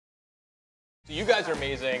You guys are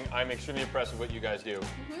amazing. I'm extremely impressed with what you guys do.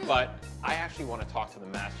 But I actually want to talk to the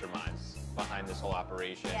masterminds behind this whole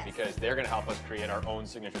operation because they're going to help us create our own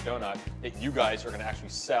signature donut that you guys are going to actually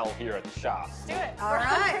sell here at the shop. Let's do it. All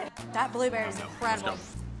right. That blueberry is incredible.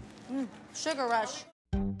 Sugar rush.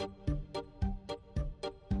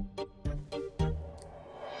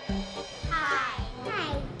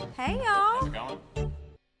 Hi. Hey, y'all. How's it going?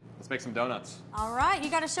 Let's make some donuts. All right, you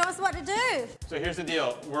got to show us what to do. So here's the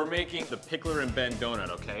deal. We're making the Pickler Ben donut,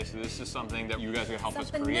 okay? So this is something that you guys are going to help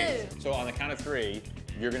Something us create. new. So on the count of 3,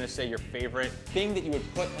 you're going to say your favorite thing that you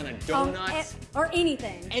would put on a donut. Or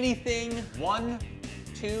anything. Anything. 1,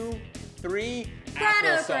 2, 3. Fried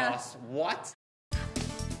okra. Applesauce. What?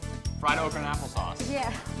 Fried okra and applesauce.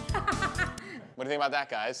 Yeah. What do you think about that,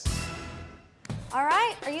 guys? All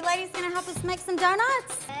right, are you ladies going to help us make some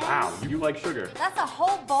donuts? Wow, you like sugar. That's a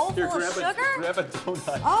whole bowl full of sugar? Grab a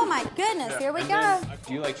donut. Oh my goodness, here we And go. then,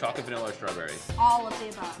 do you like chocolate, vanilla, or strawberry? All of the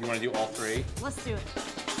above. You want to do all 3? Let's do it.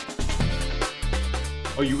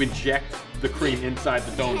 Oh, you inject the cream inside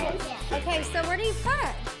the donut. Okay, so where do you put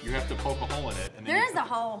it? You have to poke a hole in it. And then There is a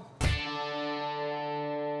hole.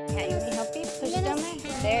 Okay, you want me to help you push it down there?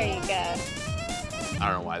 There you go. I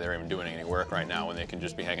don't know why they're even doing any work right now when they can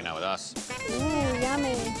just be hanging out with us. Ooh,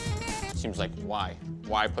 yummy. Seems like, why?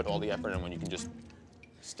 Why put all the effort in when you can just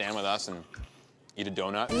stand with us and eat a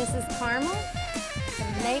donut? And this is caramel,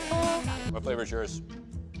 some maple. What flavor is yours?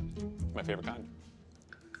 My favorite kind.